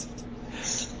 Because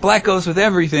black goes with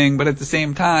everything, but at the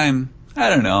same time, I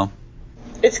don't know.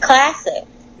 It's classic.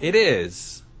 It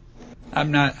is.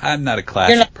 I'm not a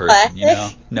classic person,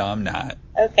 classic? No, I'm not.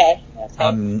 Okay.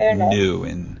 I'm new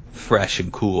and fresh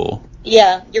and cool.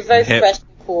 Yeah, you're very fresh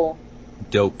and cool.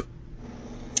 Dope.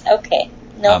 Okay.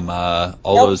 No. I'm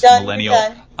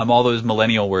all those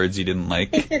millennial words you didn't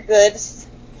like. I think you're good.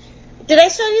 Did I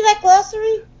show you that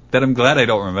glossary? That I'm glad I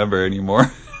don't remember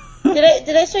anymore.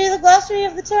 Did I show you the glossary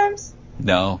of the terms?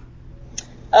 No.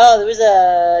 Oh, there was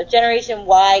a Generation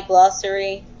Y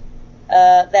glossary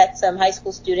that some high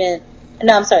school student,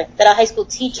 that a high school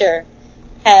teacher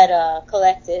had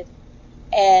collected.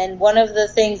 And one of the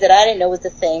things that I didn't know was a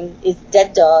thing is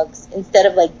dead dogs instead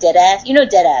of dead ass. You know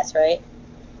dead ass, right?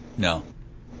 No.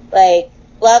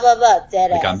 Blah, blah, blah,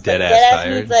 dead ass. I'm dead ass dead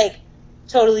tired. Dead ass means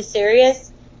totally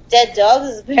serious. Dead dogs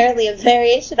is apparently a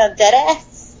variation on dead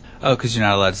ass. Oh, because you're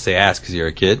not allowed to say ass because you're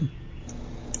a kid?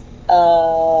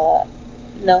 No,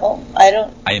 I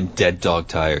don't. I am dead dog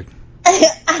tired.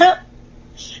 I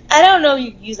don't know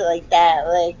you use it like that.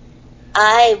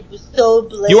 I was so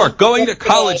blazed. You are going to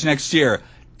college next year.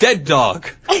 Dead dog.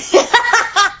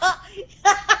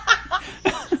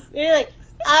 You're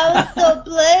I was so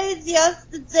blazed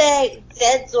yesterday.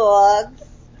 Dead dogs.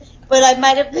 But I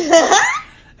might have...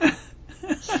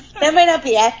 That might not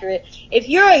be accurate. If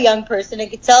you're a young person and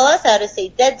could tell us how to say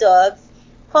dead dogs,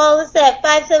 call us at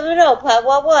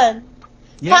 570-PODWA1.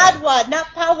 Yeah. Podwa, not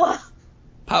Powa.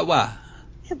 Powa.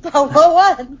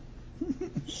 Powa1.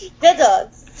 Dead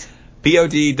dogs.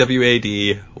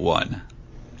 PODWAD 1.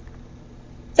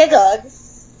 Dead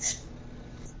dogs.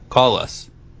 Call us.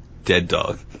 Dead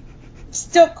dog.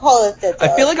 Still call us dead dog.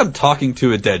 I feel like I'm talking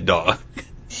to a dead dog.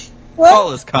 What?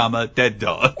 Call us, dead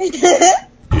dog.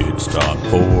 It's time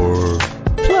for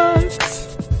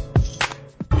plugs.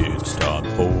 It's time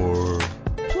for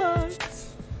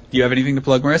plugs. Do you have anything to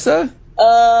plug, Marissa?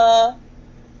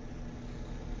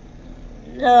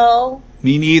 No.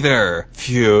 Me neither.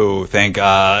 Phew, thank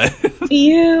God.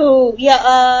 Phew.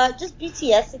 Yeah, just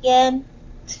BTS again.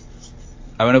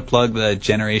 I want to plug the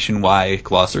Generation Y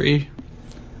glossary.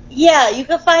 Yeah, you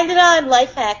can find it on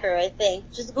Lifehacker, I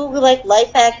think. Just Google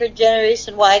Lifehacker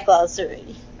Generation Y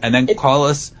glossary. And then call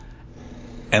us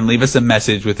and leave us a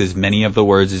message with as many of the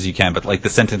words as you can, but the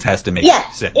sentence has to make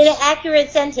sense. In an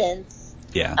accurate sentence.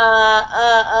 Yeah.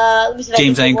 Let me see if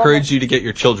James, I encourage you to get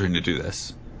your children to do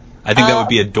this. I think that would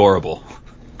be adorable.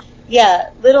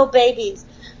 Yeah, little babies.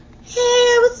 Hey,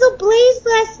 I was so blazed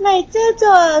last night, dead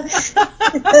dogs.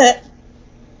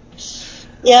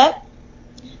 Yep.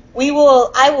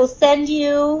 I will send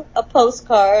you a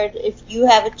postcard if you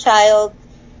have a child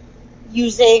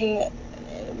using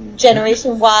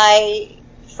Generation Y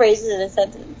phrases in a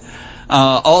sentence.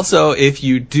 Also, if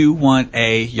you do want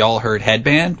a Y'all Heard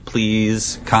headband,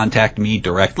 please contact me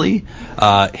directly.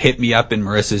 Hit me up in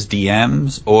Marissa's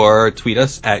DMs or tweet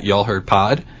us at Y'all Heard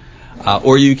Pod.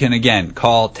 Or you can, again,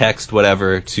 call, text,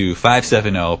 whatever, to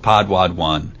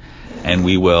 570-PODWAD1, and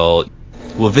we'll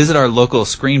visit our local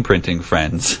screen printing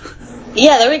friends.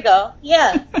 Yeah, there we go.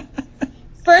 Yeah.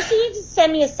 First, you need to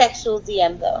send me a sexual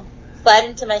DM, though. Slide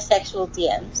into my sexual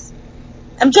DMs.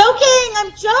 I'm joking.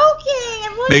 I'm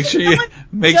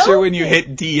Make sure when you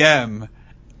hit DM,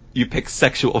 you pick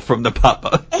sexual from the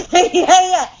pop-up.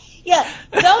 Yeah.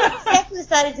 Don't sexually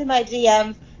slide into my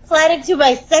DM. slide into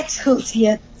my sexual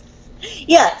DMs.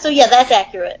 Yeah, so yeah, that's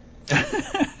accurate.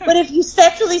 But if you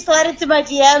sexually slide into my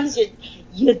DMs,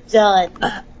 you're done.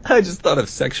 I just thought of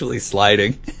sexually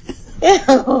sliding.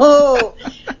 Oh,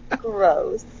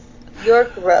 gross. You're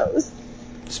gross.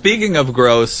 Speaking of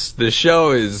gross, the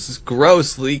show is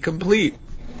grossly complete.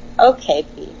 Okay,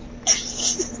 Pete.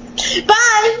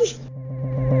 Bye!